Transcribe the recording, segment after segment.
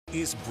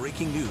is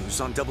breaking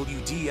news on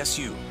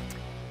WDSU.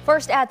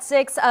 First at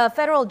 6, a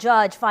federal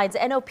judge finds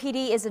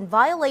NOPD is in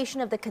violation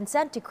of the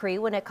consent decree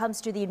when it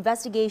comes to the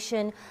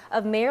investigation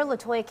of Mayor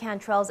LaToya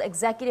Cantrell's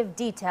executive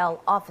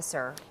detail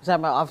officer. We're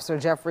talking about Officer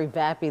Jeffrey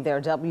Vappie there,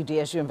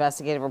 WDSU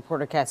investigative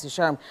reporter Cassie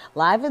Sharm,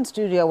 live in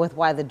studio with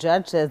why the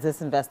judge says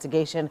this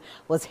investigation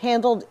was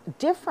handled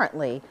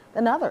differently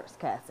than others.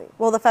 Cassie.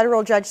 Well, the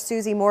federal judge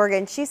Susie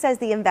Morgan, she says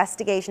the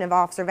investigation of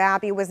Officer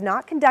Vappie was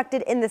not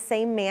conducted in the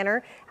same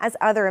manner as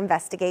other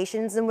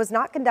investigations and was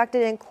not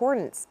conducted in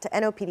accordance to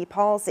NOPD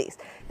policies.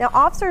 Now,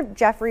 Officer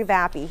Jeffrey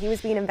Vappie, he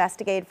was being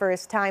investigated for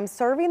his time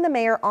serving the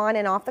mayor on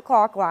and off the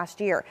clock last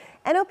year.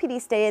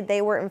 NOPD stated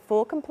they were in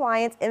full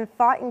compliance and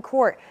fought in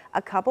court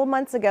a couple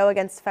months ago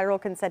against federal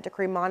consent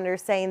decree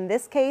monitors, saying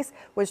this case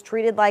was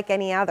treated like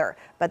any other.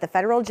 But the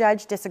federal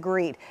judge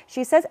disagreed.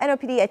 She says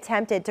NOPD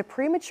attempted to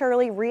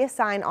prematurely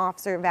reassign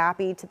Officer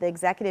Vappie to the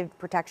executive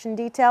protection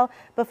detail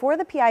before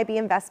the PIB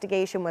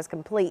investigation was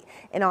complete.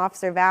 And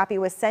Officer Vappie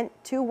was sent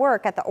to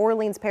work at the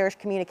Orleans Parish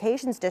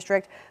Communications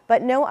District,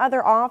 but no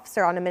other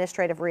officer on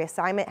administrative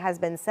reassignment has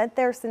been sent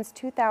there since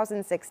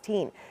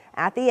 2016.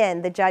 At the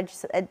end, the judge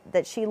said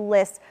that she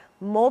lists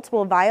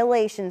multiple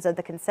violations of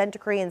the consent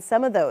decree, and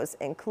some of those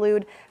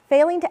include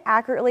failing to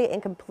accurately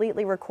and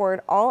completely record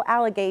all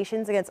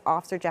allegations against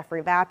Officer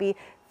Jeffrey Vappie,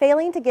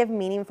 failing to give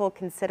meaningful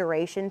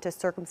consideration to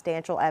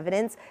circumstantial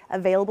evidence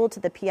available to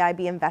the PIB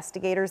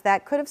investigators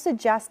that could have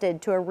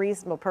suggested to a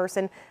reasonable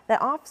person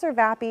that Officer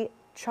Vappie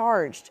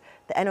charged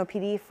the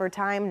NOPD for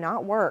time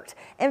not worked,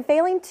 and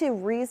failing to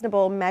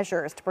reasonable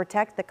measures to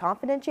protect the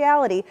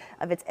confidentiality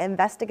of its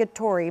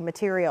investigatory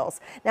materials.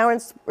 Now, in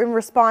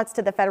response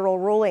to the federal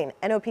ruling,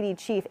 NOPD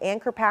Chief Anne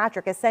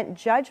Kirkpatrick has sent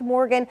Judge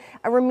Morgan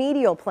a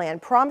remedial plan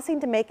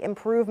promising to make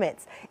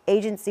improvements.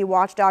 Agency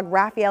watchdog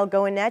Raphael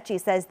Goenecci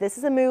says this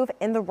is a move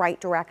in the right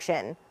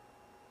direction.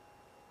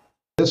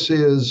 This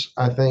is,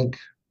 I think,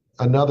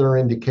 another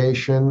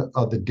indication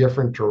of the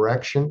different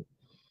direction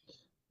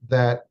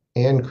that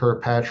Anne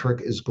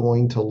Kirkpatrick is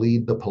going to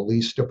lead the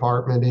police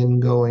department in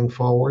going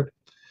forward.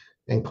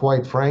 And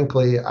quite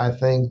frankly, I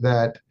think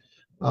that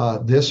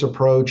this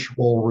approach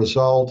will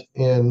result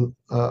in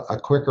a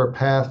quicker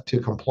path to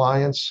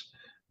compliance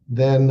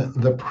than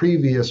the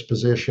previous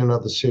position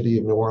of the city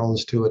of New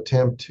Orleans to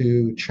attempt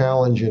to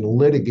challenge and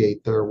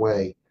litigate their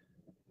way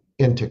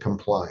into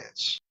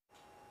compliance.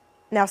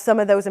 Now, some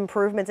of those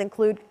improvements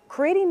include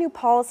creating new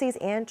policies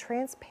and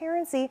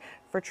transparency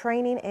for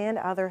training and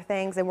other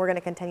things. And we're going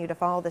to continue to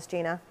follow this,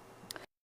 Gina.